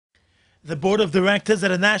The Board of Directors at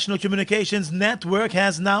the National Communications Network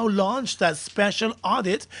has now launched a special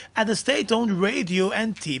audit at the state-owned radio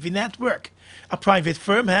and TV network. A private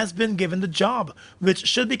firm has been given the job, which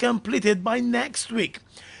should be completed by next week.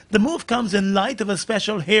 The move comes in light of a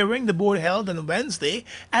special hearing the board held on Wednesday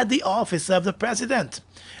at the office of the president.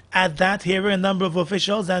 At that hearing, a number of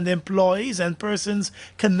officials and employees and persons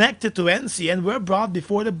connected to NCN were brought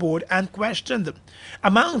before the board and questioned.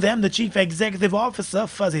 Among them, the Chief Executive Officer,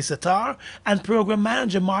 Fuzzy Sattar, and Program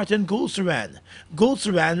Manager Martin Gulsaran.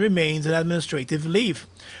 Gulsaran remains on administrative leave.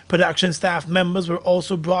 Production staff members were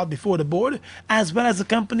also brought before the board, as well as the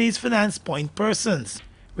company's finance point persons.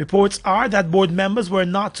 Reports are that board members were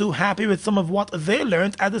not too happy with some of what they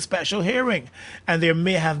learned at the special hearing, and there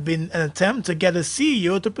may have been an attempt to get the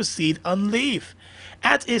CEO to proceed on leave.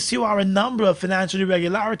 At issue are a number of financial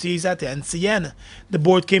irregularities at NCN. The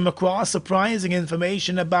board came across surprising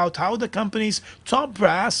information about how the company's top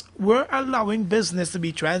brass were allowing business to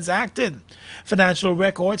be transacted. Financial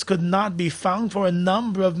records could not be found for a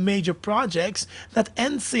number of major projects that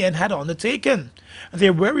NCN had undertaken.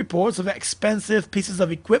 There were reports of expensive pieces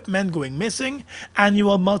of equipment going missing,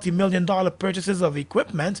 annual multi-million-dollar purchases of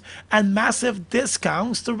equipment, and massive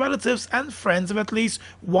discounts to relatives and friends of at least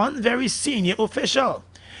one very senior official.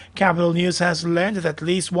 Capital News has learned that at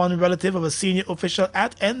least one relative of a senior official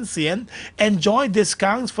at NCN enjoyed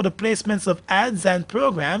discounts for the placements of ads and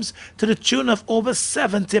programs to the tune of over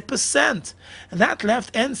 70%. That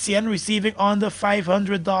left NCN receiving under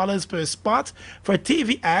 $500 per spot for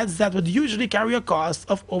TV ads that would usually carry a cost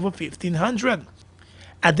of over $1,500.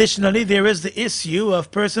 Additionally, there is the issue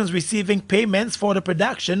of persons receiving payments for the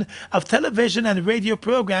production of television and radio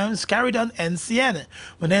programs carried on NCN,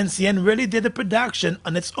 when NCN really did the production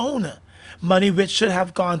on its own. Money which should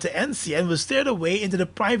have gone to NCN was steered away into the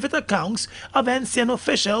private accounts of NCN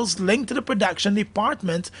officials linked to the production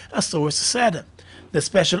department, a source said. The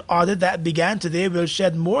special audit that began today will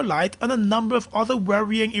shed more light on a number of other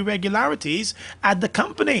worrying irregularities at the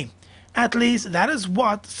company. At least that is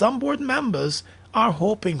what some board members are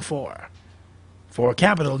hoping for. For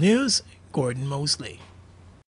Capital News, Gordon Mosley.